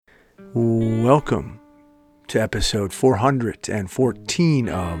Welcome to episode 414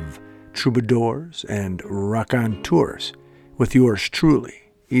 of Troubadours and Raconteurs with yours truly,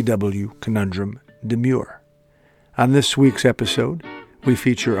 E.W. Conundrum Demure. On this week's episode, we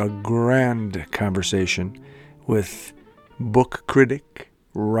feature a grand conversation with book critic,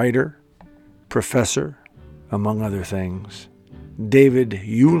 writer, professor, among other things, David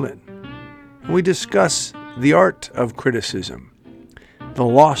Ulin. We discuss the art of criticism, the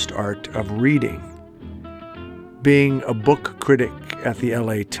lost art of reading, being a book critic at the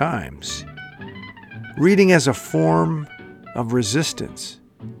LA Times, reading as a form of resistance.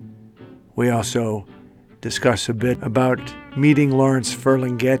 We also discuss a bit about meeting Lawrence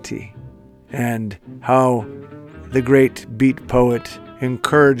Ferlinghetti and how the great beat poet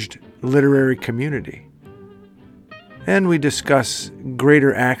encouraged literary community. And we discuss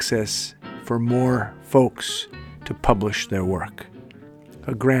greater access for more folks to publish their work.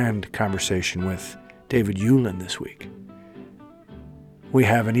 A grand conversation with David Ulin this week. We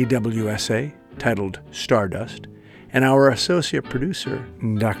have an EW essay titled Stardust, and our associate producer,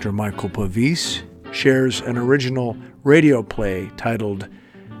 Dr. Michael Pavis, shares an original radio play titled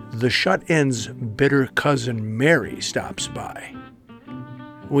The Shut-In's Bitter Cousin Mary Stops By.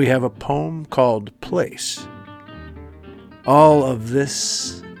 We have a poem called Place. All of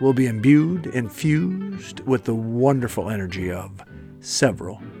this will be infused with the wonderful energy of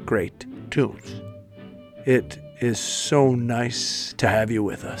several great tunes. It is so nice to have you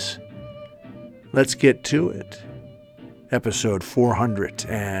with us. Let's get to it. Episode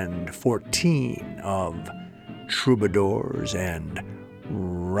 414 of Troubadours and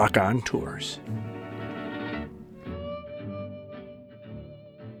Raconteurs.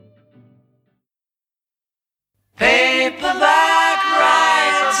 Paperback writer.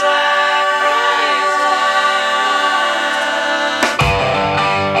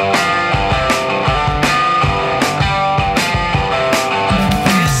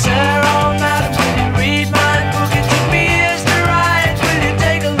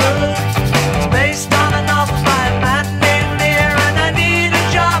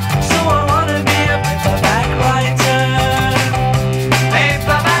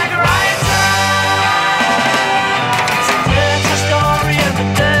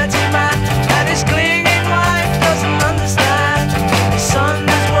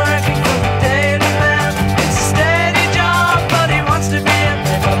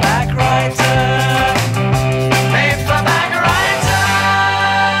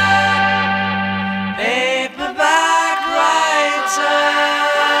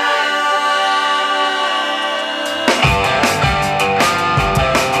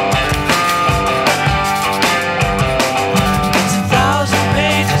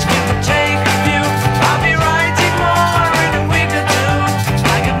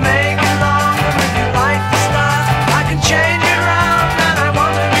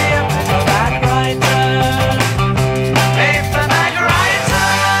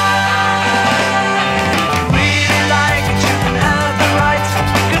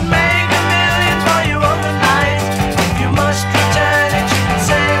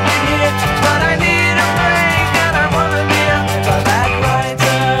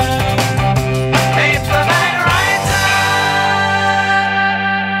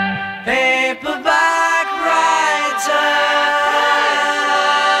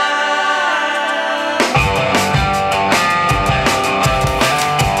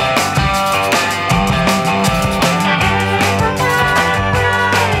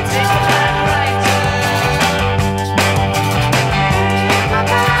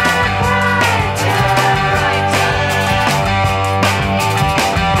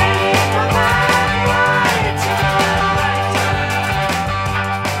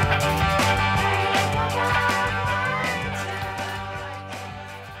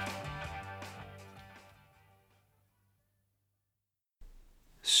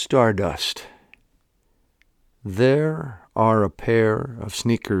 Stardust. There are a pair of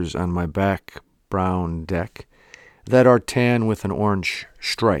sneakers on my back brown deck that are tan with an orange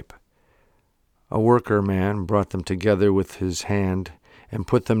stripe. A worker man brought them together with his hand and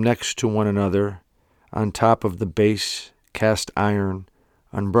put them next to one another on top of the base cast iron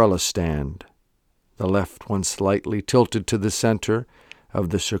umbrella stand, the left one slightly tilted to the center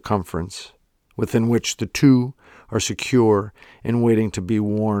of the circumference, within which the two are secure and waiting to be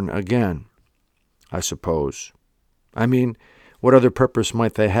worn again, I suppose. I mean, what other purpose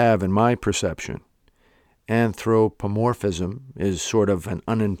might they have in my perception? Anthropomorphism is sort of an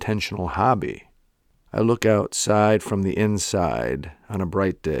unintentional hobby. I look outside from the inside on a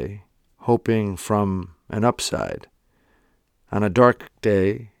bright day, hoping from an upside. On a dark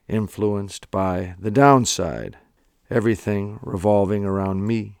day, influenced by the downside, everything revolving around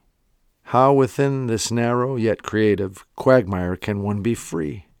me. How within this narrow yet creative quagmire can one be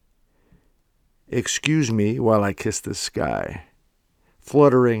free? Excuse me while I kiss the sky,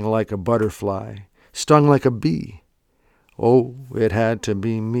 fluttering like a butterfly, stung like a bee. Oh, it had to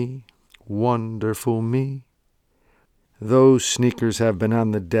be me, wonderful me. Those sneakers have been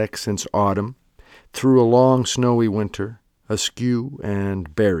on the deck since autumn, through a long snowy winter, askew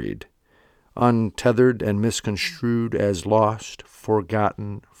and buried, untethered and misconstrued as lost,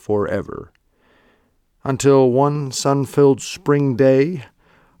 forgotten forever. Until one sun-filled spring day,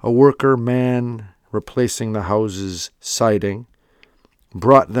 a worker man replacing the house's siding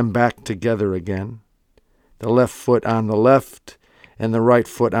brought them back together again, the left foot on the left and the right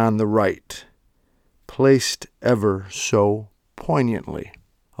foot on the right, placed ever so poignantly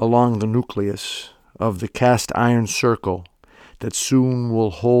along the nucleus of the cast-iron circle that soon will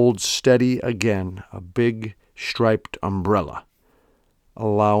hold steady again a big striped umbrella,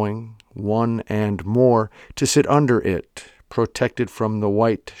 allowing one and more to sit under it, protected from the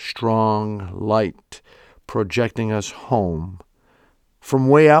white, strong light projecting us home from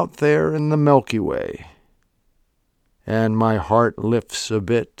way out there in the Milky Way. And my heart lifts a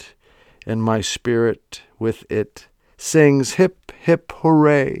bit, and my spirit with it sings hip, hip,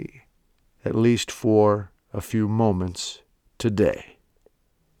 hooray, at least for a few moments today.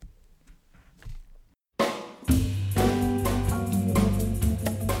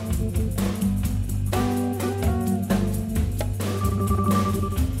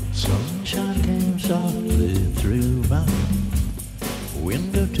 Sunshine came softly through my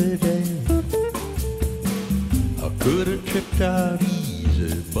window today. I could have tripped out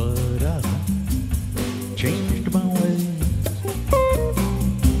easy, but I changed my ways.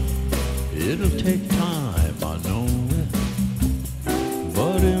 It'll take time, I know it,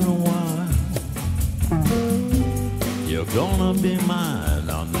 but in a while you're gonna be mine,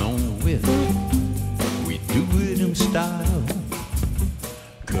 I know it. We do it in style,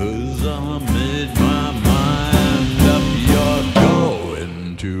 'cause I made my mind up. You're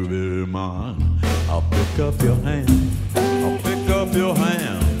going to be mine. I'll pick up your hand, I'll pick up your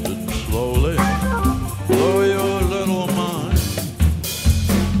hand and slowly blow your little mind.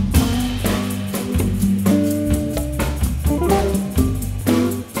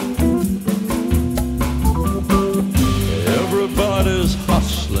 Everybody's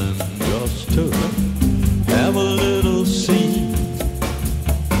hustling just to have a little scene.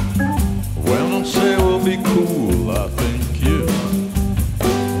 When I say we'll be cool, I think you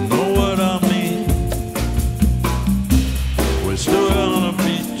know what I mean. We stood on a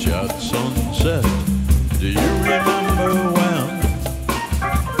beach at sunset. Do you remember when?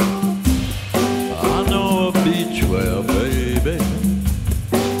 I know a beach where, baby,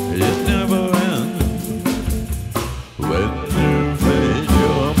 it never ends. When you made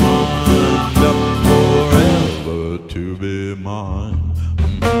your mind up forever to be mine.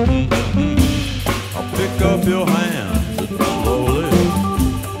 I'll pick up your hand and slowly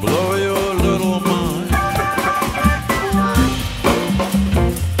blow your little mind.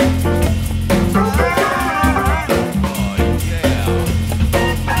 Oh yeah.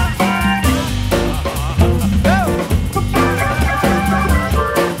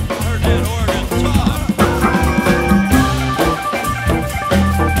 Heard that organ talk.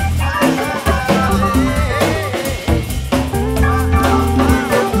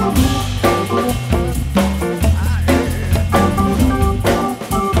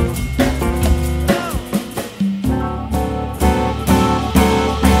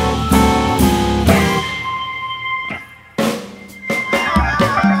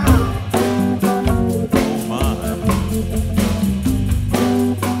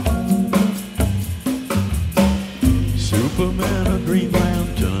 Superman or Green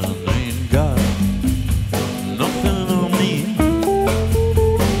Lantern ain't got nothing on me.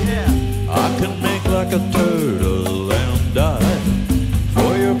 I can make like a turtle and die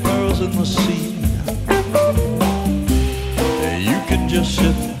for your pearls in the sea. You can just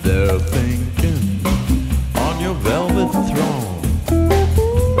sit there thinking on your velvet throne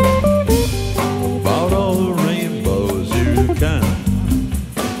about all the rainbows you can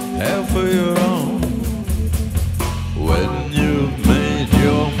have for your own. When you've made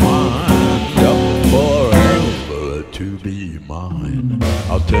your mind up forever to be mine,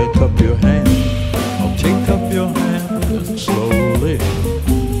 I'll take up your hand, I'll take up your hand and slowly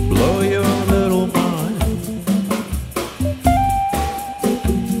blow your little mind.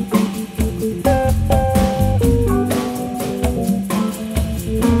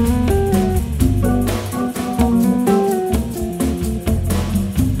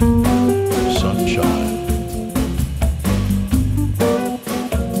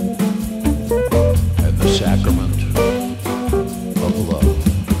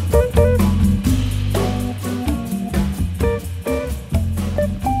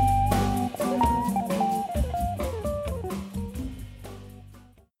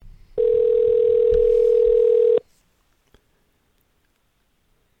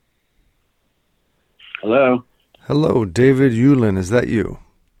 Hello, David Yulin. Is that you?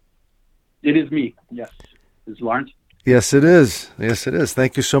 It is me, yes. Is Lawrence? Yes, it is. Yes, it is.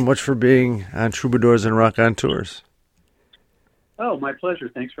 Thank you so much for being on Troubadours and Raconteurs. Oh, my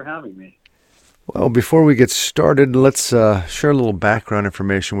pleasure. Thanks for having me. Well, before we get started, let's share a little background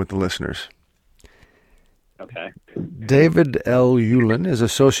information with the listeners. Okay. David L. Yulin is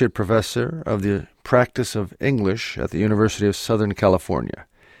Associate Professor of the Practice of English at the University of Southern California.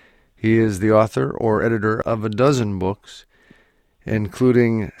 He is the author or editor of a dozen books,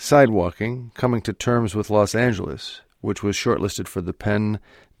 including Sidewalking, Coming to Terms with Los Angeles, which was shortlisted for the Penn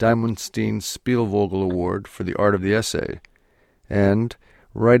Diamonstein Spielvogel Award for the Art of the Essay, and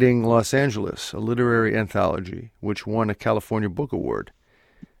Writing Los Angeles, a literary anthology, which won a California Book Award,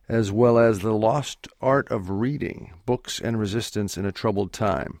 as well as The Lost Art of Reading, Books and Resistance in a Troubled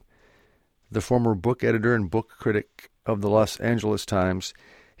Time. The former book editor and book critic of the Los Angeles Times,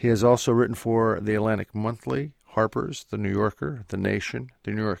 he has also written for the Atlantic Monthly, Harper's, The New Yorker, The Nation,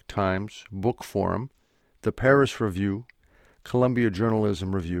 The New York Times, Book Forum, The Paris Review, Columbia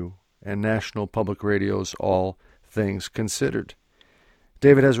Journalism Review, and National Public Radio's All Things Considered.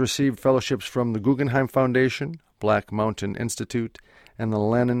 David has received fellowships from the Guggenheim Foundation, Black Mountain Institute, and the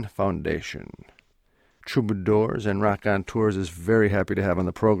Lannan Foundation. Troubadours and Raconteurs is very happy to have on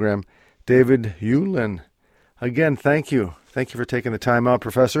the program David Yulin. Again, thank you. Thank you for taking the time out,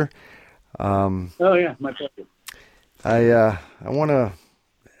 Professor. Oh, yeah, my pleasure. I want to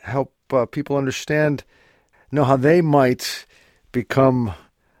help people understand, how they might become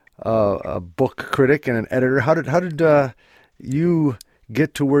a book critic and an editor. How did you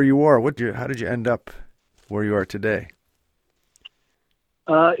get to where you are? How did you end up where you are today?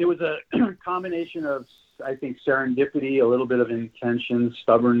 It was a combination of, I think, serendipity, a little bit of intention,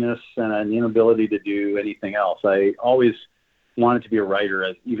 stubbornness, and an inability to do anything else. I always wanted to be a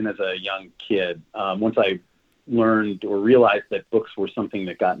writer, even as a young kid. Once I learned or realized that books were something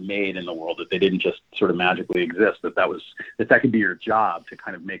that got made in the world, that they didn't just sort of magically exist, that could be your job to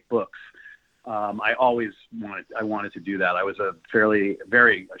kind of make books. I always wanted to do that. I was a very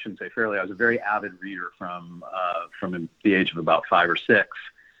avid reader from the age of about 5 or 6,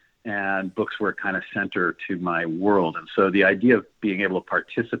 and books were kind of center to my world. And so the idea of being able to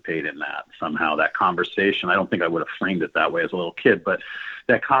participate in that somehow, that conversation, I don't think I would have framed it that way as a little kid, but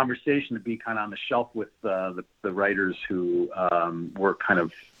that conversation to be kind of on the shelf with the writers who were kind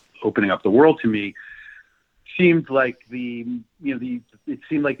of opening up the world to me seemed like it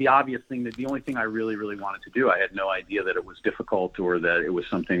seemed like the obvious thing, that the only thing I really, really wanted to do. I had no idea that it was difficult or that it was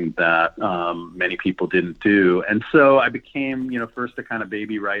something that many people didn't do. And so I became, first a kind of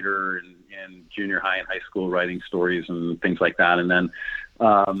baby writer in junior high and high school, writing stories and things like that. And then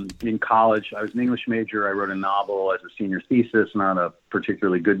in college, I was an English major. I wrote a novel as a senior thesis, not a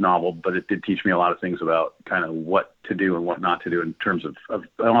particularly good novel, but it did teach me a lot of things about kind of what to do and what not to do in terms of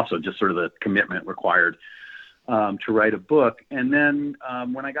and also just sort of the commitment required to write a book. And then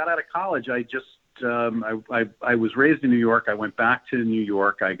when I got out of college, I was raised in New York. I went back to New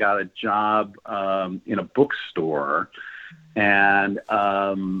York. I got a job in a bookstore and,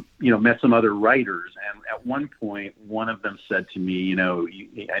 met some other writers. And at one point, one of them said to me, I know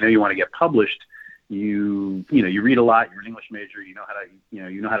you want to get published. You read a lot. You're an English major. You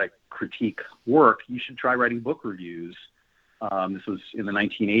know how to critique work. You should try writing book reviews. This was in the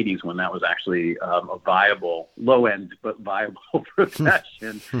 1980s when that was actually a viable, low-end but viable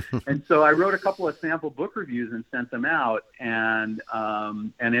profession. And so I wrote a couple of sample book reviews and sent them out, and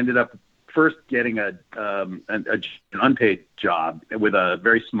ended up first getting an unpaid job with a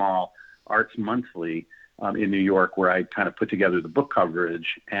very small arts monthly in New York, where I kind of put together the book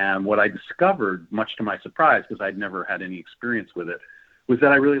coverage. And what I discovered, much to my surprise, because I'd never had any experience with it, was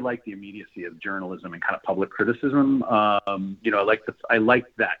that I really liked the immediacy of journalism and kind of public criticism. I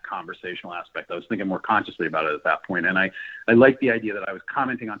liked that conversational aspect. I was thinking more consciously about it at that point. And I liked the idea that I was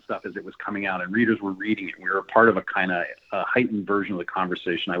commenting on stuff as it was coming out and readers were reading it. We were a part of a kind of heightened version of the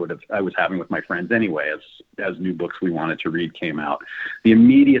conversation I was having with my friends anyway, as new books we wanted to read came out. The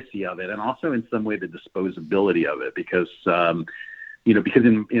immediacy of it, and also in some way the disposability of it, because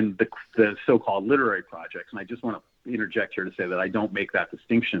in the so-called literary projects, and I just want to interject here to say that I don't make that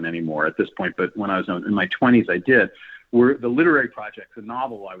distinction anymore at this point, but when I was in my 20s, I did, were the literary projects, the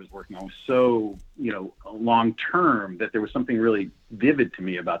novel I was working on was so, long-term that there was something really vivid to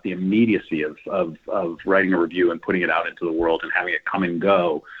me about the immediacy of writing a review and putting it out into the world and having it come and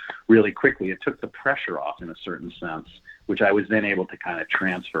go really quickly. It took the pressure off in a certain sense, which I was then able to kind of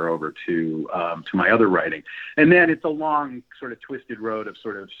transfer over to my other writing. And then it's a long sort of twisted road of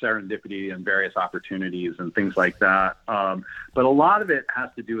sort of serendipity and various opportunities and things like that. But a lot of it has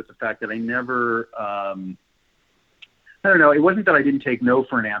to do with the fact that I never I don't know. It wasn't that I didn't take no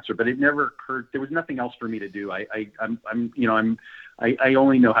for an answer, but it never occurred. There was nothing else for me to do. I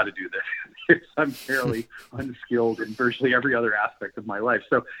only know how to do this. I'm fairly unskilled in virtually every other aspect of my life.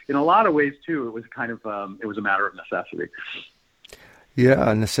 So in a lot of ways too, it was kind of, it was a matter of necessity. Yeah,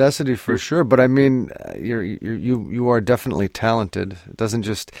 a necessity for sure. But I mean, you are definitely talented. It doesn't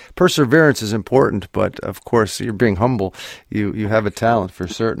just, perseverance is important, but of course you're being humble. You have a talent for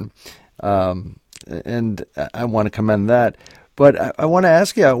certain. And I want to commend that. But I want to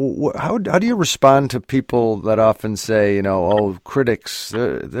ask you, how do you respond to people that often say, oh, critics,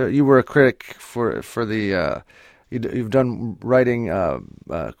 you were a critic for the, you've done writing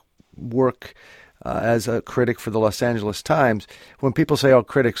work as a critic for the Los Angeles Times. When people say, oh,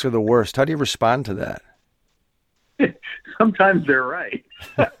 critics are the worst, how do you respond to that? Sometimes they're right.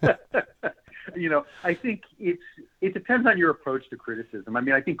 I think it depends on your approach to criticism. I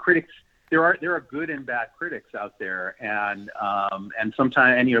mean, I think critics, there are good and bad critics out there, and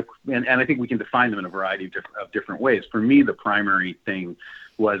sometimes, and I think we can define them in a variety of different ways. For me, the primary thing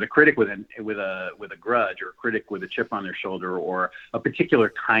was a critic with a grudge, or a critic with a chip on their shoulder, or a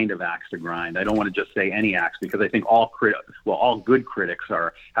particular kind of axe to grind. I don't want to just say any axe, because I think all good critics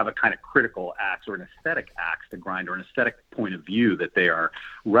have a kind of critical axe or an aesthetic axe to grind, or an aesthetic point of view that they are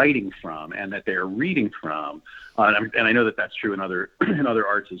writing from and that they are reading from. And I know that that's true in other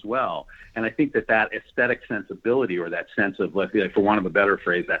arts as well. And I think that aesthetic sensibility, or that sense of, for want of a better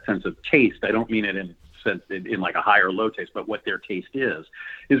phrase, that sense of taste, I don't mean it in like a high or low taste, but what their taste is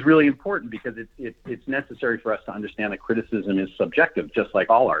really important, because it's necessary for us to understand that criticism is subjective, just like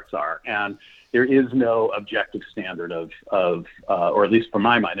all arts are. And there is no objective standard or at least for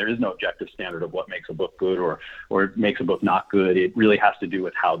my mind, there is no objective standard of what makes a book good or makes a book not good. It really has to do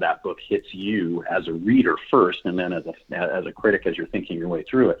with how that book hits you as a reader first, and then as a critic as you're thinking your way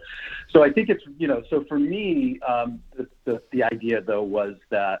through it. So I think it's, so for me, the idea though was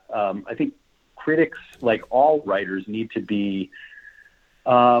that I think critics, like all writers, need to be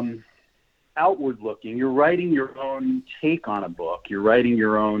outward looking. You're writing your own take on a book. You're writing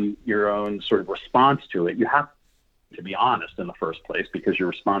your own sort of response to it. You have to be honest in the first place, because your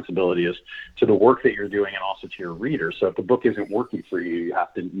responsibility is to the work that you're doing and also to your readers. So if the book isn't working for you, you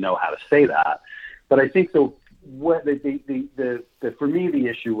have to know how to say that. But I think for me, the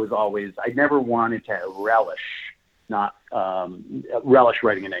issue was always, I never wanted to relish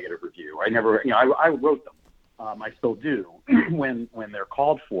writing a negative review. I wrote them. I still do when they're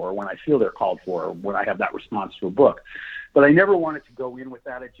called for, when I feel they're called for, when I have that response to a book. But I never wanted to go in with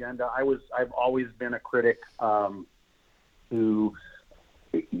that agenda. I've always been a critic who,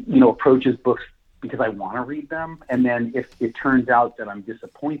 approaches books because I want to read them. And then if it turns out that I'm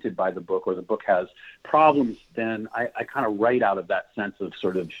disappointed by the book, or the book has problems, then I kind of write out of that sense of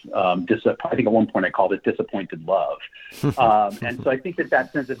sort of, I think at one point I called it disappointed love. And so I think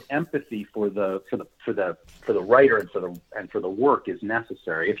that sense of empathy for the writer and for the work is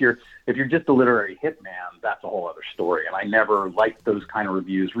necessary. If you're just a literary hitman, that's a whole other story. And I never liked those kind of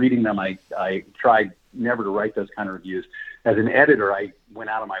reviews. Reading them, I tried never to write those kind of reviews. As an editor, I went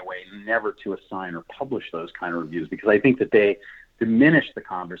out of my way never to assign or publish those kind of reviews, because I think that they diminish the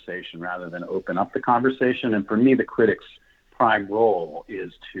conversation rather than open up the conversation. And for me, the critic's prime role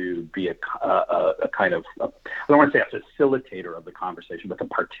is to be a kind of, I don't want to say a facilitator of the conversation, but to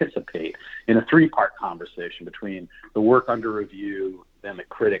participate in a three-part conversation between the work under review, then the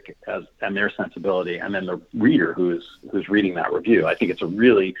critic and their sensibility, and then the reader who's reading that review. I think it's a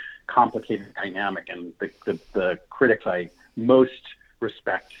really complicated dynamic, and the critics I most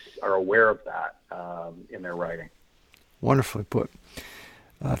respect are aware of that in their writing. Wonderfully put.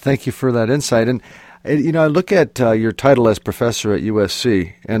 Thank you for that insight. And I look at your title as professor at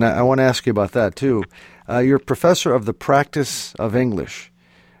USC, and I want to ask you about that too. You're professor of the practice of English.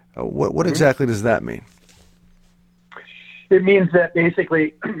 What exactly does that mean? It means that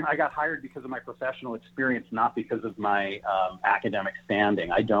basically I got hired because of my professional experience, not because of my academic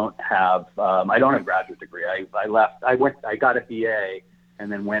standing. I don't have a graduate degree. I got a BA,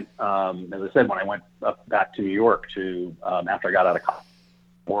 and then went, as I said, when I went back to New York after I got out of college,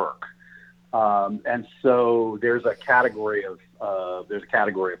 work. And so there's a category of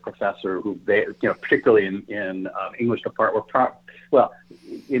professor who particularly in English department,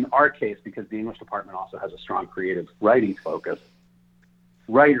 in our case, because the English department also has a strong creative writing focus,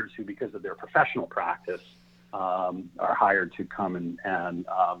 writers who, because of their professional practice, are hired to come and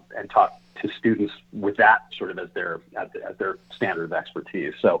talk to students with that sort of as their standard of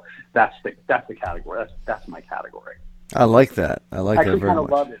expertise. So that's the category. That's my category. I like that. I like that very much. I kind of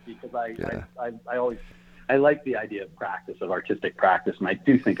love it, because I like the idea of practice, of artistic practice, and I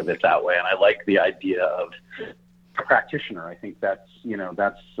do think of it that way. And I like the idea of practitioner. I think that's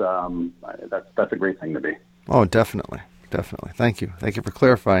a great thing to be. Oh, definitely. Thank you for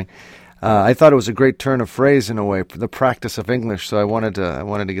clarifying. I thought it was a great turn of phrase in a way, the practice of English. So I wanted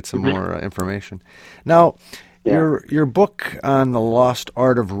to get some more information. Now, your book on the lost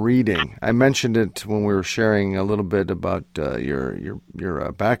art of reading. I mentioned it when we were sharing a little bit about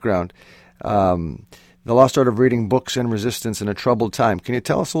your background. The Lost Art of Reading, Books and Resistance in a Troubled Time. Can you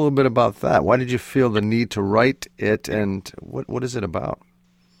tell us a little bit about that? Why did you feel the need to write it, and what is it about?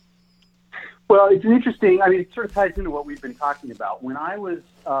 Well, it's an interesting, it sort of ties into what we've been talking about. When I was,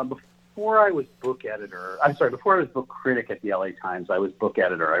 before I was book critic at the LA Times, I was book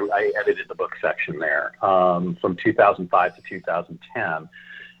editor. I edited the book section there from 2005 to 2010.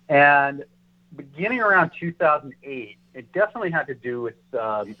 And beginning around 2008, it definitely had to do with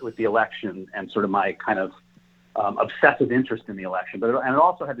the election and sort of my kind of obsessive interest in the election. And it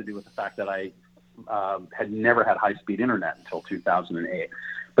also had to do with the fact that I had never had high-speed internet until 2008.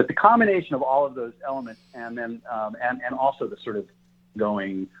 But the combination of all of those elements, and then and also the sort of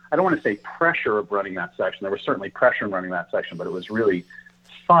going, I don't want to say pressure of running that section. There was certainly pressure in running that section, but it was really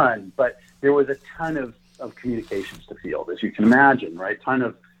fun. But there was a ton of communications to field, as you can imagine, right? Ton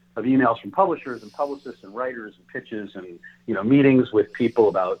of emails from publishers and publicists and writers and pitches and, meetings with people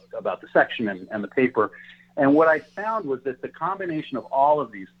about the section and the paper. And what I found was that the combination of all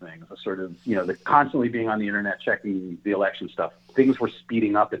of these things, the sort of, the constantly being on the internet, checking the election stuff, things were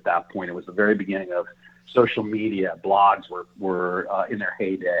speeding up at that point. It was the very beginning of social media. Blogs were in their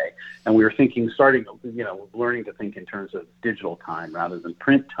heyday. And we were learning to think in terms of digital time rather than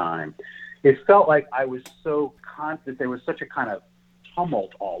print time. It felt like I was so constant. There was such a kind of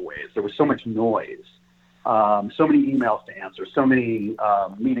tumult always. There was so much noise, so many emails to answer, so many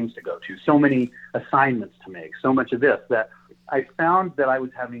meetings to go to, so many assignments to make, so much of this, that I found that I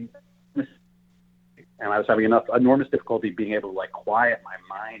was having enormous difficulty being able to quiet my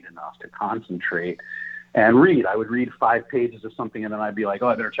mind enough to concentrate and read. I would read 5 pages of something and then I'd be like, oh,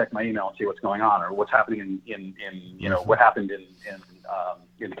 I better check my email and see what's going on, or what's happening in what happened in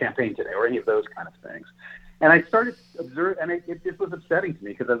the campaign today, or any of those kind of things. And I started observing, and it was upsetting to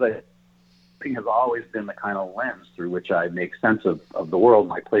me, because reading has always been the kind of lens through which I make sense of the world,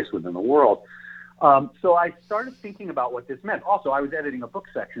 my place within the world. So I started thinking about what this meant. Also, I was editing a book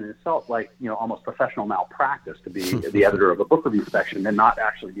section, and it felt like, almost professional malpractice to be the editor of a book review section and not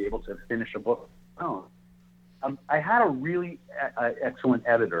actually be able to finish a book on my own. I had a really excellent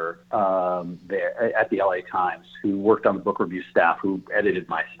editor there at the LA Times who worked on the book review staff, who edited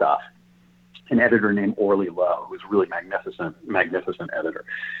my stuff. An editor named Orly Lowe, who was a really magnificent editor.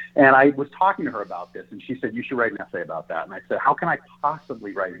 And I was talking to her about this, and she said, you should write an essay about that. And I said, how can I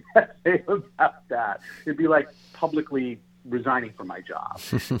possibly write an essay about that? It'd be like publicly resigning from my job.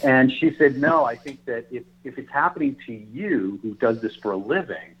 And she said, no, I think that if it's happening to you, who does this for a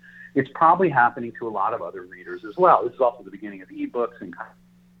living, it's probably happening to a lot of other readers as well. This is also the beginning of ebooks and,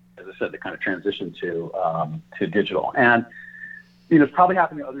 as I said, the kind of transition to digital. And it's probably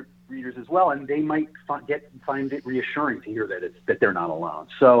happening to other readers as well, and they might find it reassuring to hear that they're not alone.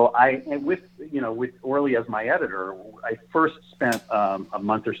 So with Orly as my editor, I first spent a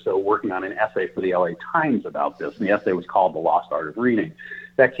month or so working on an essay for the LA Times about this, and the essay was called "The Lost Art of Reading."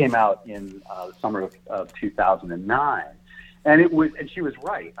 That came out in the summer of 2009, and she was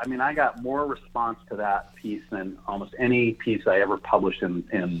right. I got more response to that piece than almost any piece I ever published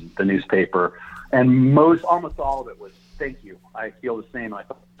in the newspaper, and almost all of it was, thank you. I feel the same. I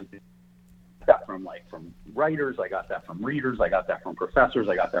got that from writers. I got that from readers. I got that from professors.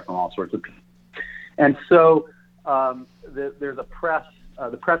 I got that from all sorts of people. And so there's a press,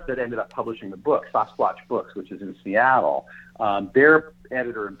 the press that ended up publishing the book, Sasquatch Books, which is in Seattle. Their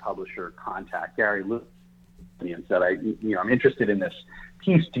editor and publisher contact Gary Lewis and said, I'm interested in this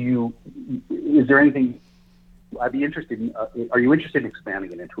piece. Is there anything I'd be interested in? Are you interested in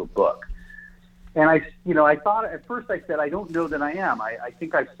expanding it into a book? And I thought at first, I said, I don't know that I am. I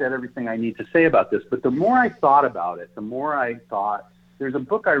think I've said everything I need to say about this. But the more I thought about it, the more I thought, there's a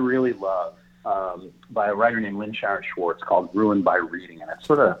book I really love by a writer named Lynn Sharon Schwartz called Ruined by Reading. And it's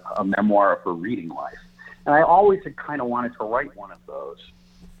sort of a memoir of her reading life. And I always had kind of wanted to write one of those.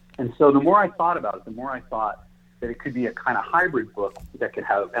 And so the more I thought about it, the more I thought that it could be a kind of hybrid book that could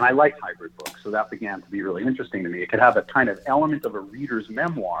have, and I like hybrid books, so that began to be really interesting to me. It could have a kind of element of a reader's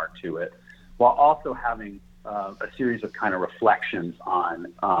memoir to it, while also having a series of kind of reflections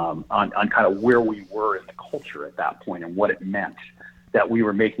on kind of where we were in the culture at that point and what it meant that we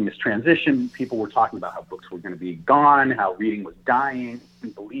were making this transition. People were talking about how books were going to be gone, how reading was dying. I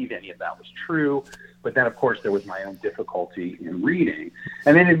didn't believe any of that was true. But then, of course, there was my own difficulty in reading.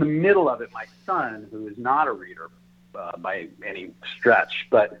 And then in the middle of it, my son, who is not a reader, by any stretch,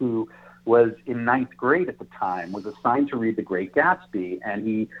 but who was in ninth grade at the time, was assigned to read The Great Gatsby, and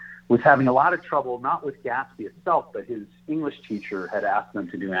he was having a lot of trouble, not with Gatsby itself, but his English teacher had asked them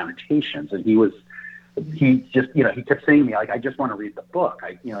to do annotations, and he kept saying to me, like, I just want to read the book.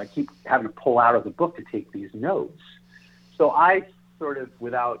 I keep having to pull out of the book to take these notes. So I sort of,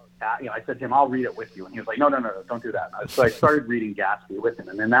 I said to him, I'll read it with you. And he was like, no, don't do that. So I started reading Gatsby with him,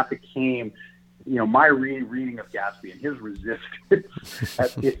 and then that became, my reading of Gatsby, and his resistance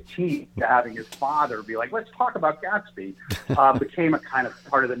at 15 to having his father be like, let's talk about Gatsby, became a kind of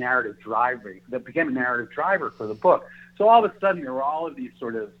part of the narrative driver, that became a narrative driver for the book. So all of a sudden, there were all of these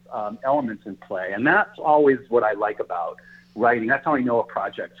sort of elements in play, and that's always what I like about writing. That's how I know a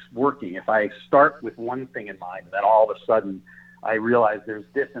project's working. If I start with one thing in mind, then all of a sudden I realize there's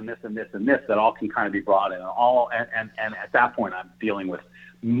this and this and this and this that all can kind of be brought in. And at that point, I'm dealing with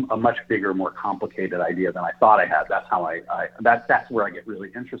a much bigger, more complicated idea than I thought I had. That's how that's where I get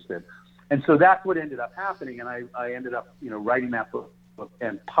really interested. And so that's what ended up happening. And I ended up, writing that book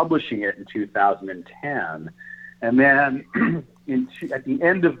and publishing it in 2010. And then at the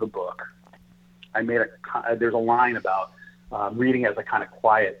end of the book, there's a line about reading as a kind of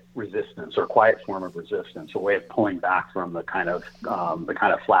quiet resistance or quiet form of resistance, a way of pulling back from the kind of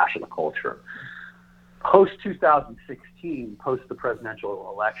flash of the culture. Post 2016, post the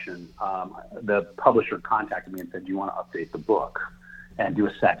presidential election, the publisher contacted me and said, do you want to update the book and do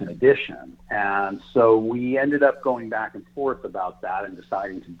a second edition? And so we ended up going back and forth about that and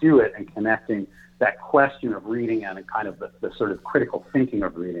deciding to do it and connecting that question of reading and kind of the sort of critical thinking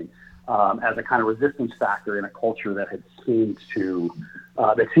of reading as a kind of resistance factor in a culture that had seemed to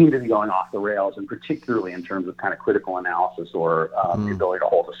be going off the rails, and particularly in terms of kind of critical analysis or the ability to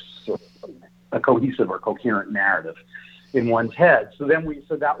hold a cohesive or coherent narrative in one's head. So that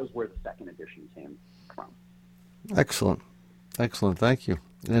was where the second edition came from. Excellent. Thank you.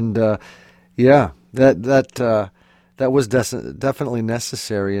 And that was definitely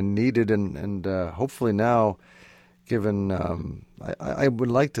necessary and needed, and hopefully now, given I would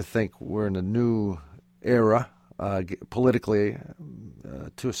like to think we're in a new era politically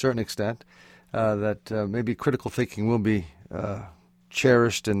to a certain extent, that maybe critical thinking will be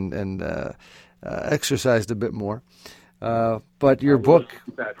cherished and exercised a bit more. But your book...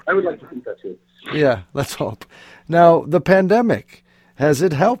 I would like to think that too. Yeah, let's hope. Now, the pandemic, has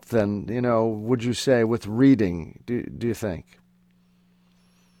it helped then, would you say, with reading, do you think?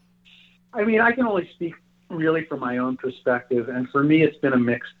 I mean, I can only speak really from my own perspective, and for me, it's been a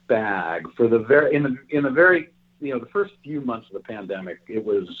mixed bag. For the first few months of the pandemic,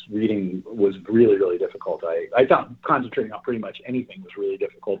 reading was really, really difficult. I found concentrating on pretty much anything was really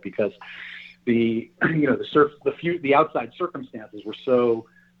difficult because the outside circumstances were so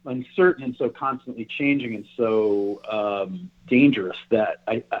uncertain and so constantly changing and so dangerous that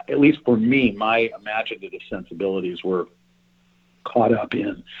at least for me, my imaginative sensibilities were caught up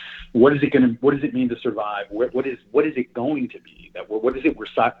in what does it mean to survive? What is it going to be? What is it we're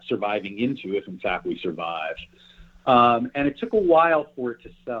surviving into if in fact we survive? And it took a while for it to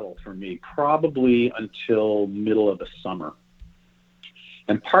settle for me, probably until middle of the summer.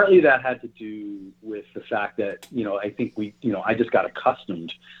 And partly that had to do with the fact that, I think I just got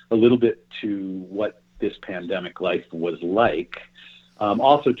accustomed a little bit to what this pandemic life was like.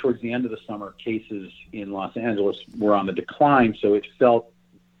 Also, towards the end of the summer, cases in Los Angeles were on the decline, so it felt,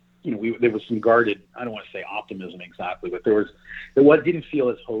 there was some guarded, I don't want to say optimism exactly, but it didn't feel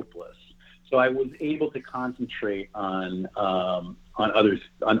as hopeless. So I was able to concentrate on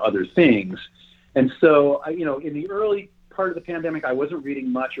other things. And so, in the early part of the pandemic, I wasn't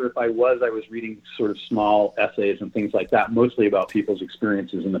reading much, or if I was reading sort of small essays and things like that, mostly about people's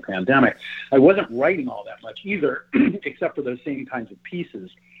experiences in the pandemic. I wasn't writing all that much either, except for those same kinds of pieces.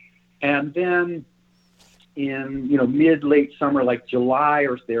 And then in, mid-late summer, like July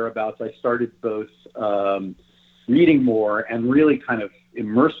or thereabouts, I started both reading more and really kind of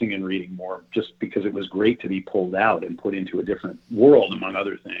immersing in reading more, just because it was great to be pulled out and put into a different world, among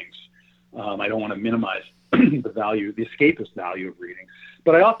other things. I don't want to minimize the escapist value of reading,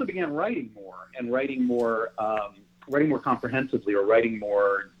 but I also began writing more comprehensively, or writing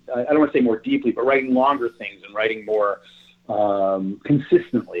more, I don't want to say more deeply, but writing longer things and writing more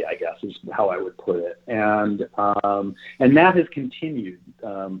consistently, I guess is how I would put it. And that has continued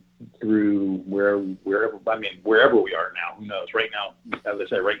through wherever we are now. Who knows? Right now, as I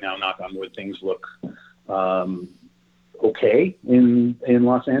say, knock on wood, things look okay in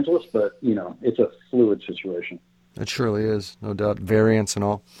Los Angeles, but it's a fluid situation. It surely is, no doubt, variants and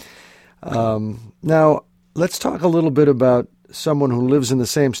all. Now, let's talk a little bit about someone who lives in the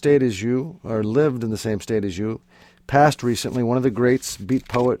same state as you, or lived in the same state as you, passed recently, one of the greats, beat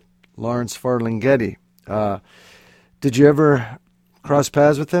poet Lawrence Ferlinghetti. Did you ever cross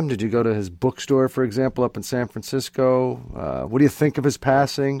paths with him? Did you go to his bookstore, for example, up in San Francisco? What do you think of his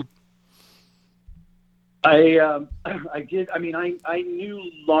passing? I did. I mean, I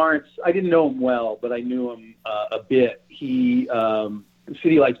knew Lawrence. I didn't know him well, but I knew him a bit. He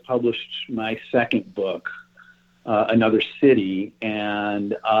City Lights published my second book, Another City,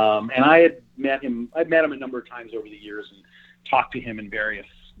 and I had met him. I'd met him a number of times over the years and talked to him in various,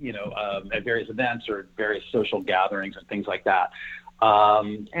 at various events or various social gatherings and things like that.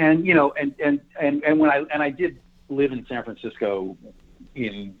 And when I did live in San Francisco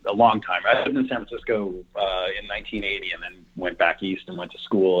in a long time. I lived in San Francisco in 1980 and then went back east and went to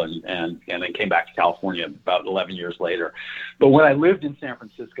school and then came back to California about 11 years later. But when I lived in San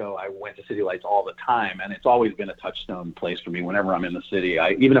Francisco, I went to City Lights all the time, and it's always been a touchstone place for me whenever I'm in the city.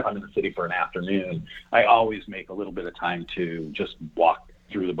 Even if I'm in the city for an afternoon, I always make a little bit of time to just walk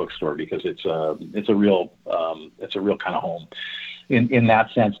through the bookstore because it's a real kind of home. In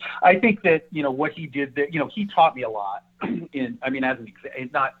that sense, I think that what he did there, he taught me a lot.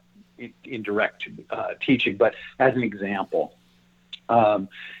 Not in direct teaching, but as an example.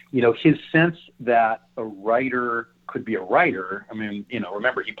 His sense that a writer could be a writer. I mean,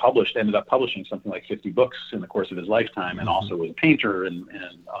 remember he ended up publishing something like 50 books in the course of his lifetime, and also was a painter and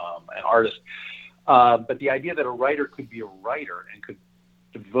an artist. But the idea that a writer could be a writer and could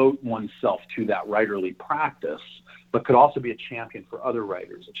devote oneself to that writerly practice, but could also be a champion for other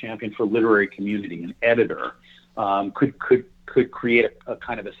writers, a champion for literary community, an editor, could create a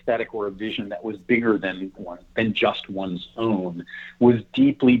kind of aesthetic or a vision that was bigger than just one's own, was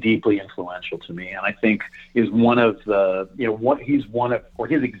deeply, deeply influential to me. And I think is one of the,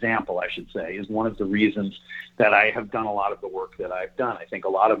 his example, I should say, is one of the reasons that I have done a lot of the work that I've done. I think a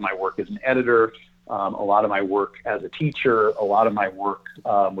lot of my work as an editor, a lot of my work as a teacher, a lot of my work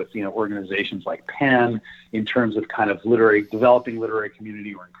with organizations like PEN in terms of kind of developing literary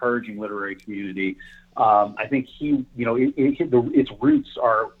community or encouraging literary community. I think its roots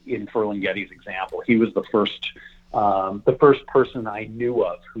are in Ferlinghetti's example. He was the first person I knew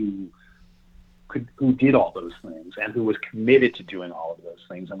of who did all those things and who was committed to doing all of those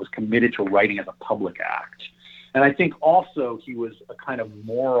things and was committed to writing as a public act. And I think also he was a kind of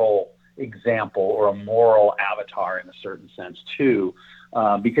moral example or a moral avatar in a certain sense too,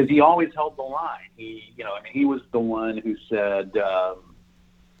 because he always held the line. He was the one who said,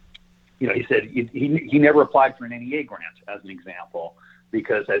 he said he never applied for an NEA grant as an example,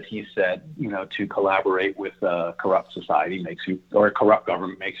 because as he said, to collaborate with a corrupt society or a corrupt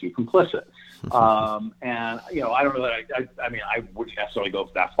government makes you complicit. And I don't know that I wouldn't necessarily go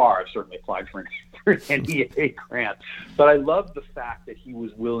that far. I've certainly applied for an NEA grant, but I love the fact that he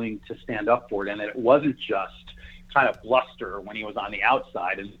was willing to stand up for it, and that it wasn't just kind of bluster when he was on the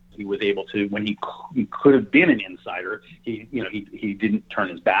outside, and he was able to, when he could have been an insider, he didn't turn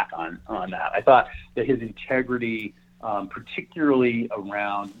his back on that. I thought that his integrity, particularly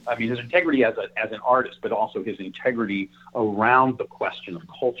around, his integrity as an artist, but also his integrity around the question of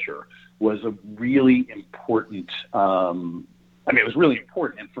culture was a really important, it was really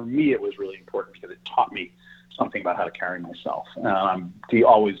important. And for me, it was really important because it taught me something about how to carry myself. I will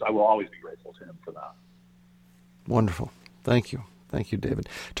always be grateful to him for that. Wonderful. Thank you. Thank you, David.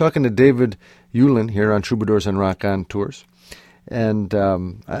 Talking to David Ulin here on Troubadours and Raconteurs. And,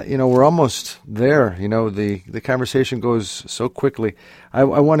 we're almost there. The conversation goes so quickly. I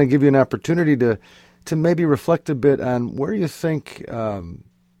want to give you an opportunity to maybe reflect a bit on where you think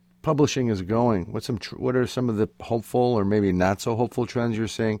publishing is going. What are some of the hopeful or maybe not so hopeful trends you're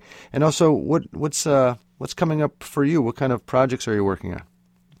seeing? And also, what's coming up for you? What kind of projects are you working on?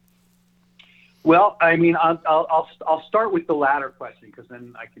 Well, I'll start with the latter question, because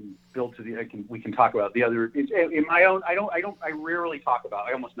then I can build we can talk about the other. In my own, I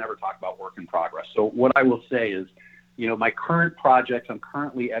almost never talk about work in progress. So what I will say is, my current project, I'm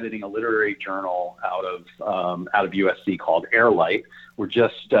currently editing a literary journal out of USC called Airlight.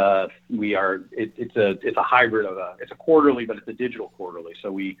 It's a hybrid of it's a quarterly, but it's a digital quarterly.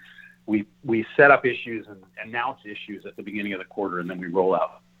 So we set up issues and announce issues at the beginning of the quarter, and then we roll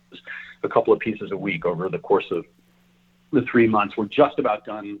out a couple of pieces a week over the course of the 3 months. We're just about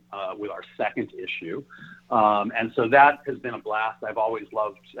done with our second issue, and so that has been a blast. I've always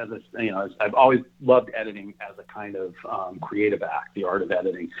loved editing as a kind of creative act, the art of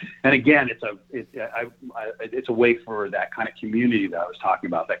editing. And again, it's a way for that kind of community that I was talking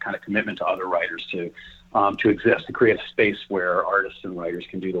about, that kind of commitment to other writers to exist, to create a space where artists and writers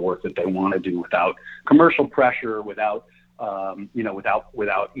can do the work that they want to do without commercial pressure, without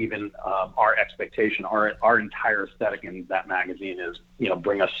without even our expectation. Our entire aesthetic in that magazine is,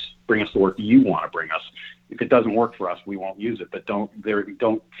 bring us the work you want to bring us. If it doesn't work for us, we won't use it. But don't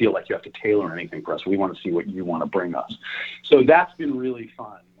feel like you have to tailor anything for us. We want to see what you want to bring us. So that's been really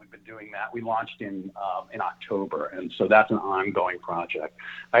fun. We've been doing that. We launched in October, and so that's an ongoing project.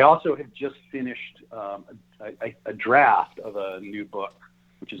 I also have just finished a draft of a new book,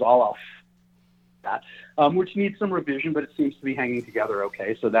 which is all off that, which needs some revision, but it seems to be hanging together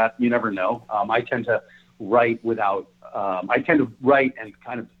okay. So that, you never know. I tend to write and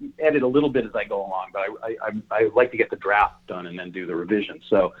kind of edit a little bit as I go along, but I like to get the draft done and then do the revision.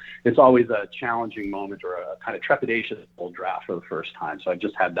 So it's always a challenging moment or a kind of trepidatious draft for the first time. So I've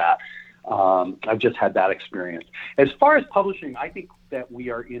just had that. I've just had that experience. As far as publishing, I think that we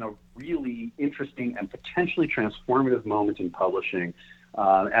are in a really interesting and potentially transformative moment in publishing.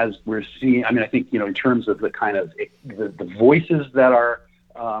 As we're seeing, I think, in terms of the kind of the voices that are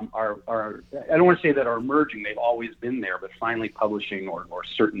I don't want to say that are emerging, they've always been there, but finally publishing or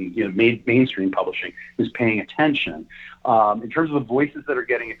certain, mainstream publishing is paying attention. In terms of the voices that are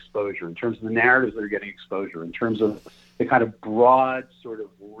getting exposure, in terms of the narratives that are getting exposure, in terms of the kind of broad sort of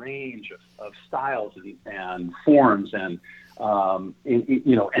range of styles and forms and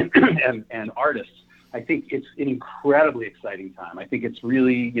artists, I think it's an incredibly exciting time. I think it's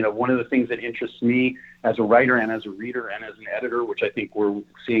really, one of the things that interests me as a writer and as a reader and as an editor, which I think we're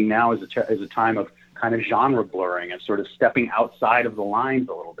seeing now is a time of kind of genre blurring and sort of stepping outside of the lines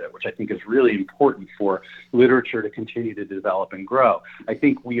a little bit, which I think is really important for literature to continue to develop and grow. I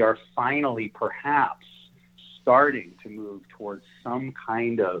think we are finally perhaps starting to move towards some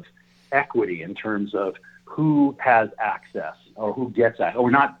kind of equity in terms of who has access or who gets access. We're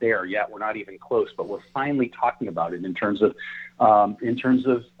not there yet. We're not even close, but we're finally talking about it in terms of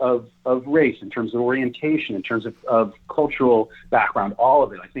race, in terms of orientation, in terms of cultural background, all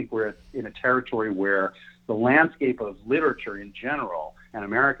of it. I think we're in a territory where the landscape of literature in general and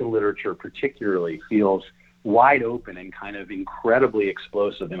American literature particularly feels wide open and kind of incredibly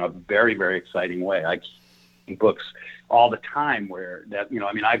explosive in a very, very exciting way. I see books all the time where that,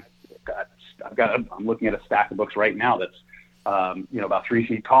 I'm looking at a stack of books right now that's, about 3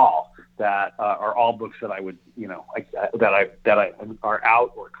 feet tall that are all books that I would, that are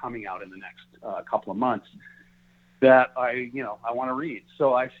out or coming out in the next couple of months that I want to read.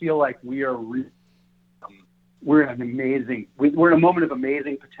 So I feel like we're in a moment of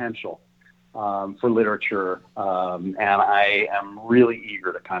amazing potential for literature, and I am really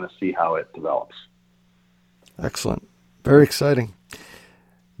eager to kind of see how it develops. Excellent. Very exciting.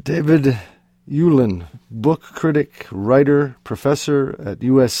 David Ulin, book critic, writer, professor at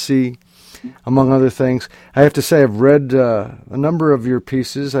USC, among other things. I have to say I've read a number of your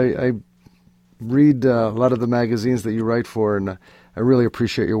pieces. I read a lot of the magazines that you write for, and I really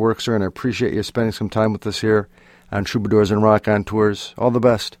appreciate your work, sir, and I appreciate you spending some time with us here on Troubadours and Raconteurs. All the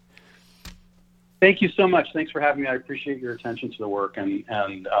best. Thank you so much. Thanks for having me. I appreciate your attention to the work, and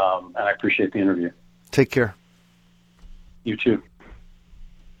I appreciate the interview. Take care. You too.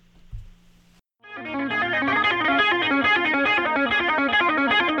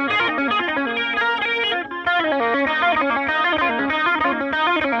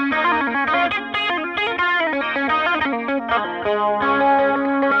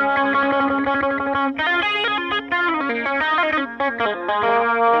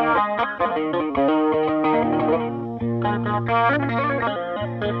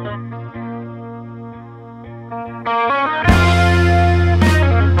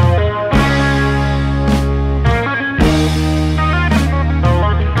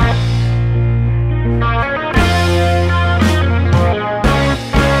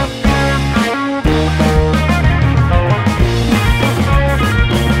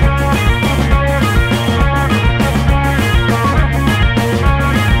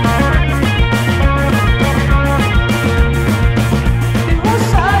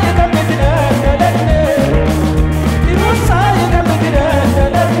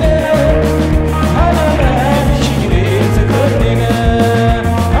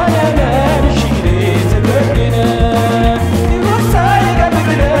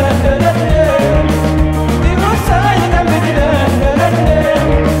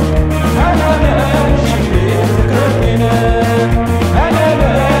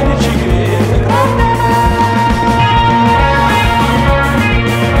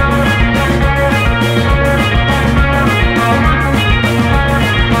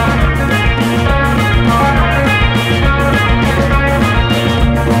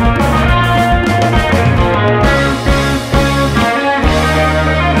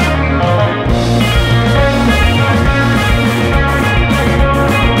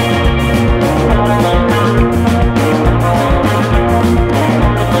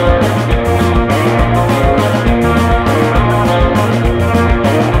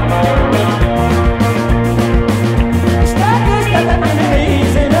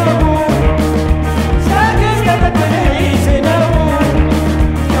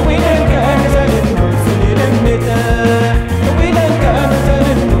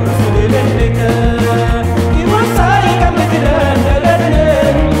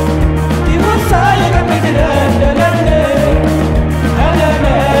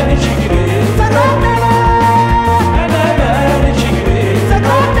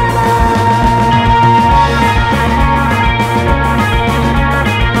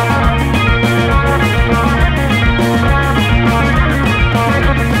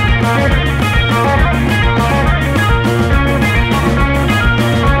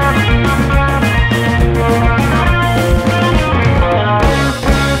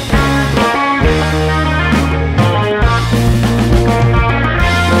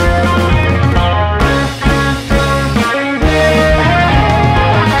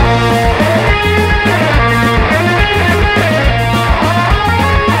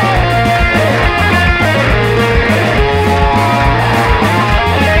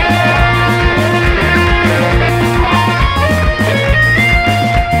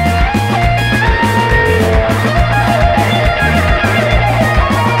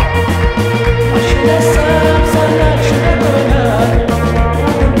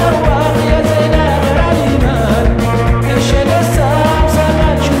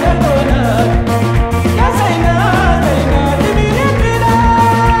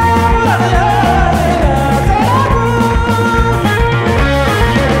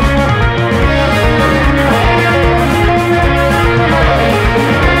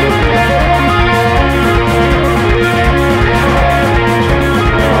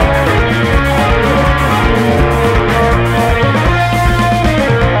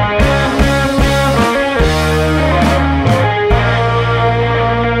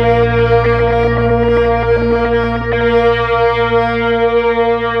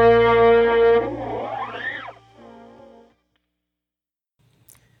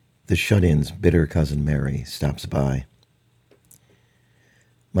 The shut-in's bitter cousin Mary stops by.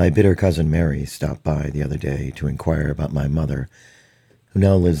 My bitter cousin Mary stopped by the other day to inquire about my mother, who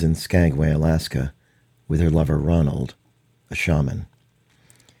now lives in Skagway, Alaska, with her lover Ronald, a shaman.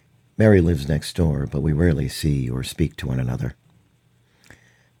 Mary lives next door, but we rarely see or speak to one another.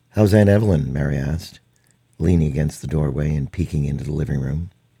 "How's Aunt Evelyn?" Mary asked, leaning against the doorway and peeking into the living room.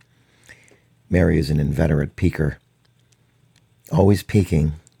 Mary is an inveterate peeker. Always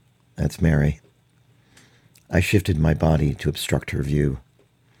peeking, that's Mary. I shifted my body to obstruct her view.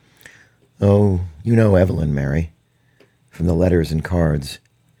 "Oh, you know Evelyn, Mary. From the letters and cards,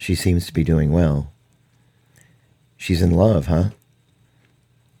 she seems to be doing well." "She's in love, huh?"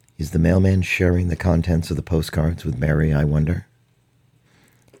 Is the mailman sharing the contents of the postcards with Mary, I wonder?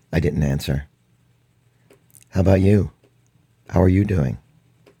 I didn't answer. "How about you? How are you doing?"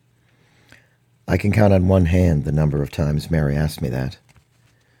 I can count on one hand the number of times Mary asked me that.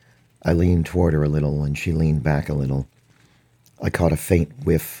 I leaned toward her a little, and she leaned back a little. I caught a faint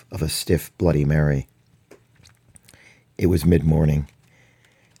whiff of a stiff, Bloody Mary. It was mid-morning.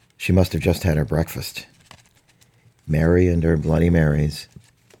 She must have just had her breakfast. Mary and her Bloody Marys.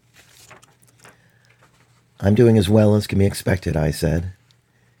 "I'm doing as well as can be expected," I said.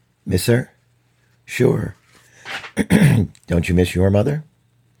 "Miss her?" "Sure." "Don't you miss your mother?"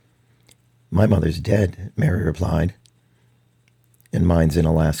 "My mother's dead," Mary replied. "And mine's in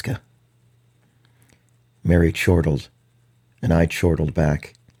Alaska." Mary chortled, and I chortled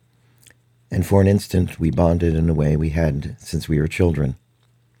back. And for an instant we bonded in a way we hadn't since we were children.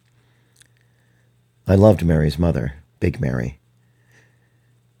 I loved Mary's mother, Big Mary.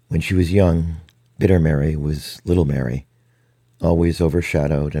 When she was young, Bitter Mary was Little Mary, always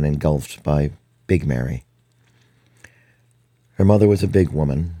overshadowed and engulfed by Big Mary. Her mother was a big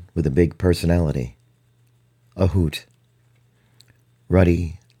woman with a big personality, a hoot.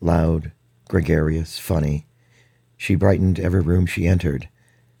 Ruddy, loud, gregarious, funny, she brightened every room she entered,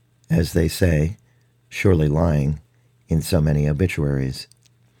 as they say, surely lying in so many obituaries.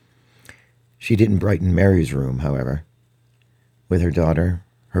 She didn't brighten Mary's room, however. With her daughter,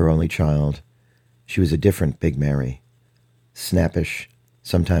 her only child, she was a different Big Mary, snappish,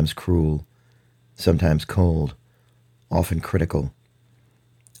 sometimes cruel, sometimes cold, often critical,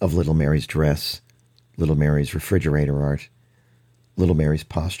 of Little Mary's dress, Little Mary's refrigerator art, Little Mary's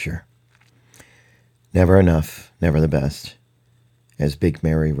posture. Never enough, never the best, as Big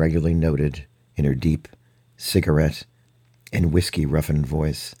Mary regularly noted in her deep cigarette and whiskey-roughened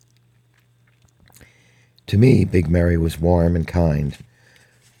voice. To me, Big Mary was warm and kind,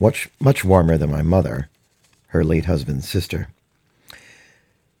 much warmer than my mother, her late husband's sister.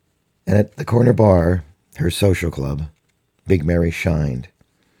 And at the corner bar, her social club, Big Mary shined,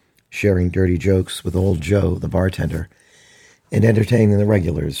 sharing dirty jokes with old Joe, the bartender, and entertaining the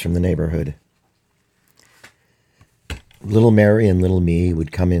regulars from the neighborhood. Little Mary and Little Me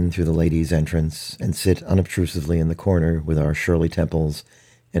would come in through the ladies' entrance and sit unobtrusively in the corner with our Shirley Temples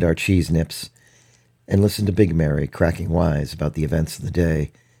and our cheese nips, and listen to Big Mary cracking wise about the events of the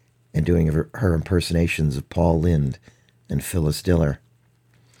day and doing her impersonations of Paul Lynde and Phyllis Diller.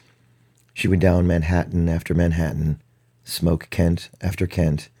 She would down Manhattan after Manhattan, smoke Kent after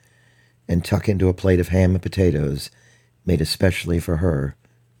Kent, and tuck into a plate of ham and potatoes made especially for her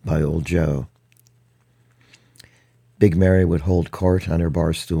by old Joe. Big Mary would hold court on her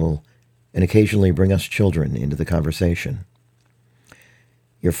bar stool and occasionally bring us children into the conversation.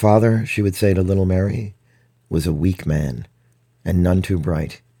 "Your father," she would say to Little Mary, "was a weak man, and none too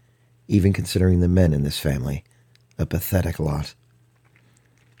bright, even considering the men in this family, a pathetic lot."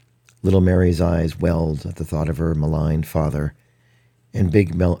 Little Mary's eyes welled at the thought of her maligned father, and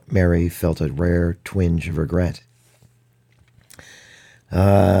Big Mary felt a rare twinge of regret.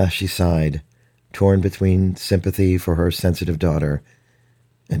 "Ah," she sighed, torn between sympathy for her sensitive daughter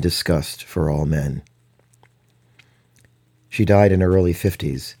and disgust for all men. She died in her early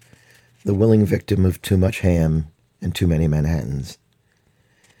 50s, the willing victim of too much ham and too many Manhattans.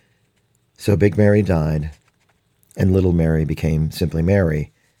 So Big Mary died, and Little Mary became simply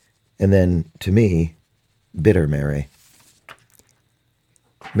Mary, and then, to me, Bitter Mary.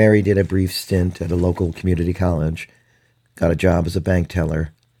 Mary did a brief stint at a local community college, got a job as a bank teller,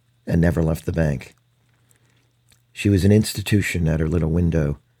 and never left the bank. She was an institution at her little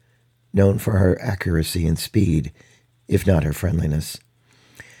window, known for her accuracy and speed, if not her friendliness.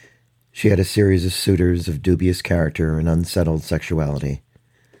 She had a series of suitors of dubious character and unsettled sexuality.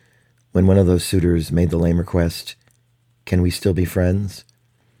 When one of those suitors made the lame request, "Can we still be friends?"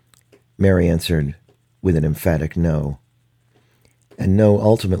 Mary answered with an emphatic no. And no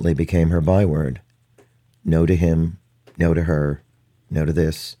ultimately became her byword. No to him, no to her, no to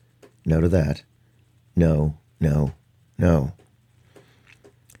this, No to that. No, no, no.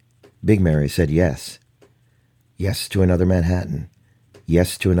 Big Mary said yes. Yes to another Manhattan.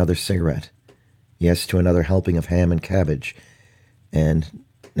 Yes to another cigarette. Yes to another helping of ham and cabbage. And,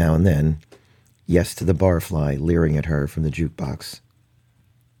 now and then, yes to the barfly leering at her from the jukebox.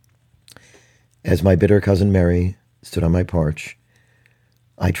 As my bitter cousin Mary stood on my porch,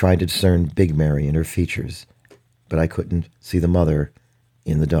 I tried to discern Big Mary in her features, but I couldn't see the mother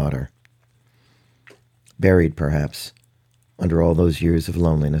in the daughter. Buried, perhaps, under all those years of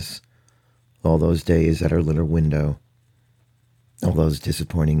loneliness, all those days at her little window, all those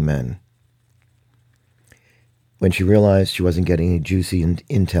disappointing men. When she realized she wasn't getting any juicy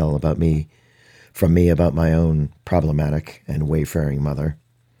intel from me about my own problematic and wayfaring mother,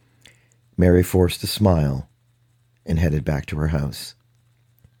 Mary forced a smile and headed back to her house.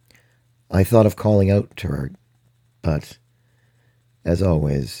 I thought of calling out to her, but, as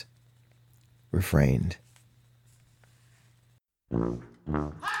always, refrained.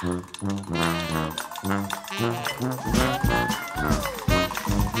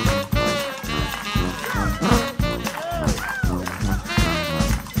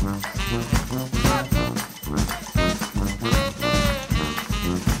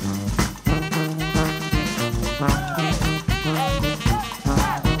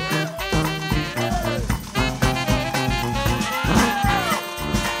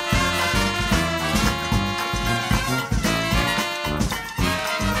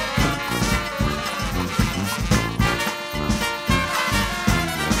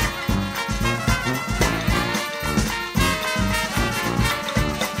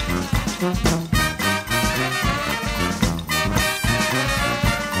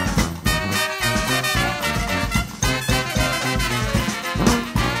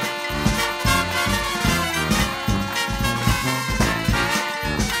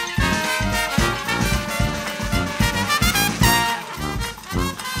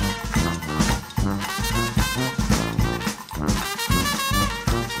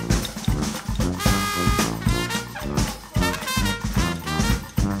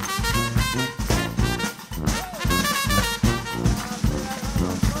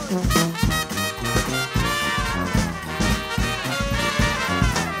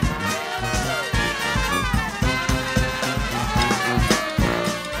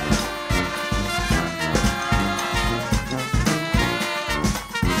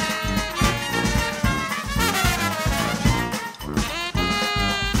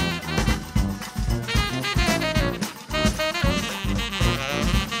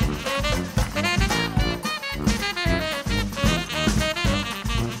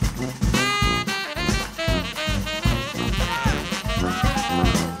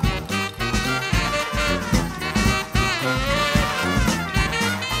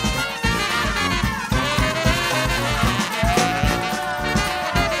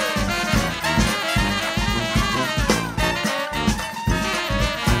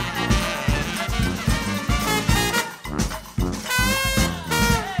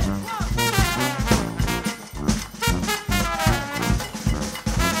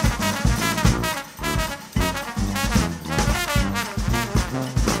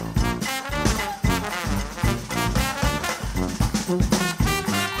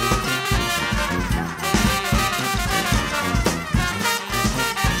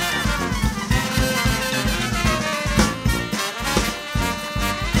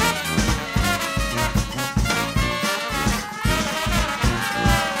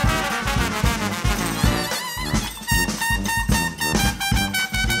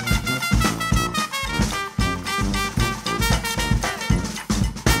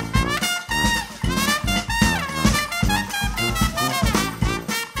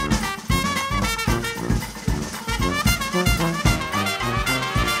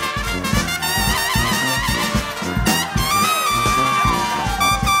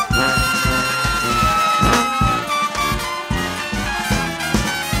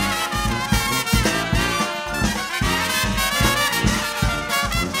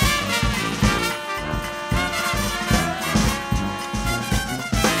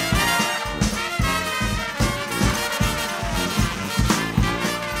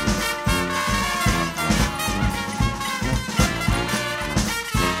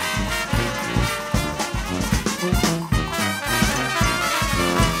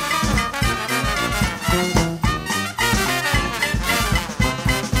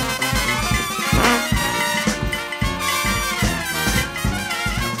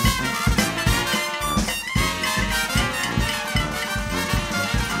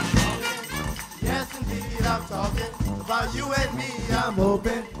 About you and me, I'm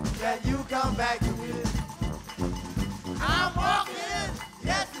hoping that you come back to me. I'm walking,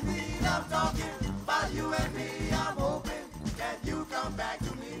 yes indeed I'm talking about you and me. I'm hoping that you come back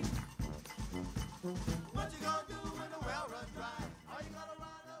to me. What you gonna do when the well runs dry? Are you gonna run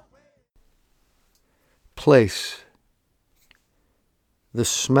away? Place. The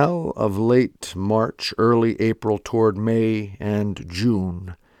smell of late March, early April toward May and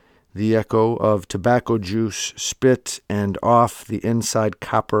June. The echo of tobacco juice spit and off the inside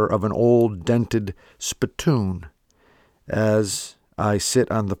copper of an old dented spittoon. As I sit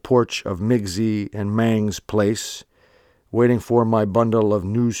on the porch of Migsy and Mang's place, waiting for my bundle of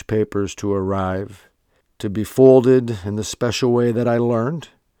newspapers to arrive, to be folded in the special way that I learned,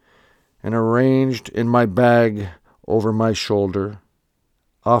 and arranged in my bag over my shoulder,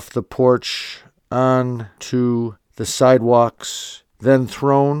 off the porch on to the sidewalks, then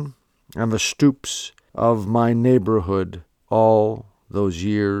thrown on the stoops of my neighborhood all those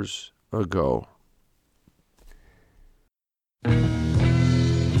years ago.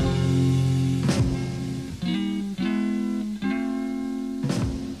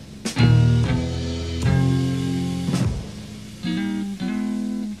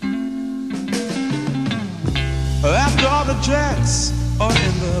 After all the jets are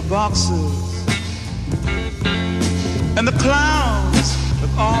in the boxes and the clowns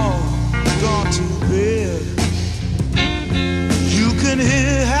have all gone to bed, you can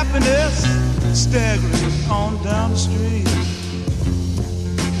hear happiness staggering on down the street.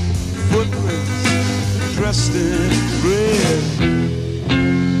 Footprints dressed in red,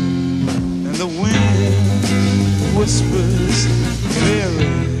 and the wind whispers Mary.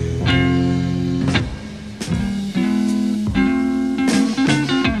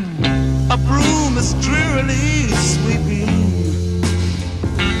 A broom is drearily sweeping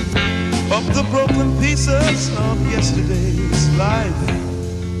up the broken pieces of yesterday's life.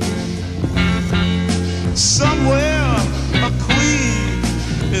 Somewhere a queen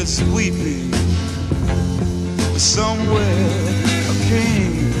is weeping. Somewhere a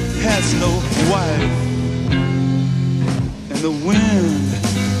king has no wife. And the wind,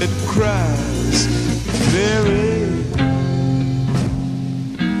 it cries, Mary.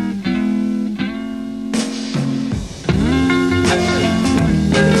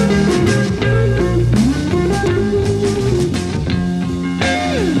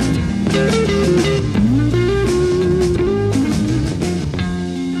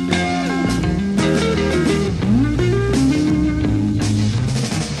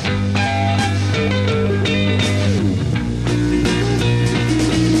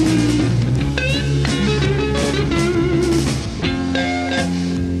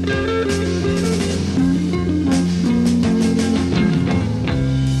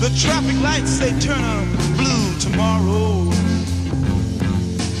 They turn up blue tomorrow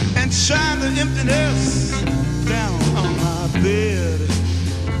and shine the emptiness down on my bed.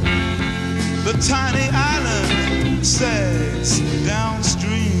 The tiny island sags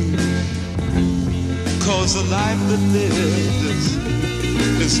downstream, 'cause the life that lived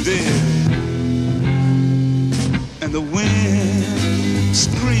is dead. And the wind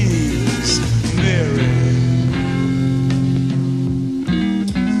screams Mary.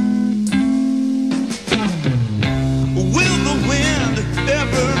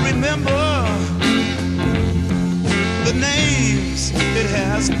 Remember the names it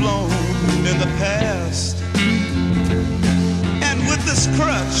has blown in the past, and with this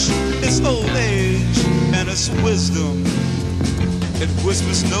crutch, its old age and its wisdom, it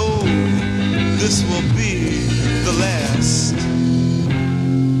whispers, no, this will be the last.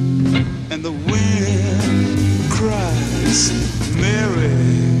 And the wind cries, Mary.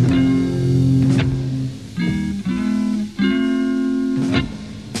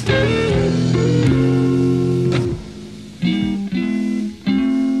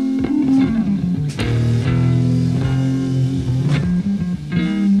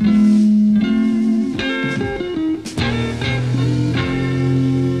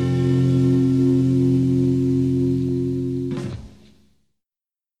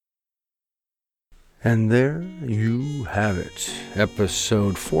 And there you have it,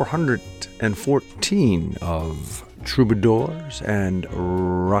 episode 414 of Troubadours and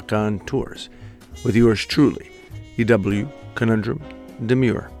Raconteurs, with yours truly, E.W. Conundrum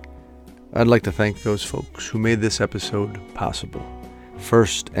Demure. I'd like to thank those folks who made this episode possible.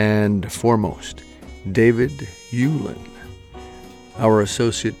 First and foremost, David Hewlin, our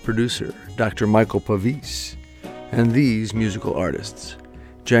associate producer, Dr. Michael Pavis, and these musical artists,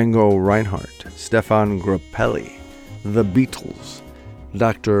 Django Reinhardt, Stefan Grappelli, The Beatles,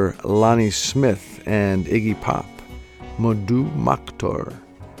 Dr. Lonnie Smith and Iggy Pop, Madhu Makhtar,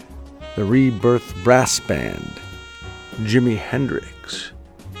 the Rebirth Brass Band, Jimi Hendrix,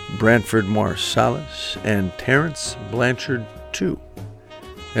 Branford Marsalis, and Terence Blanchard too.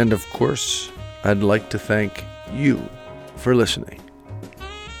 And of course, I'd like to thank you for listening.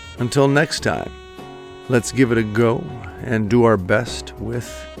 Until next time, let's give it a go and do our best with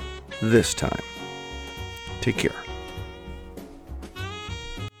this time. Take care.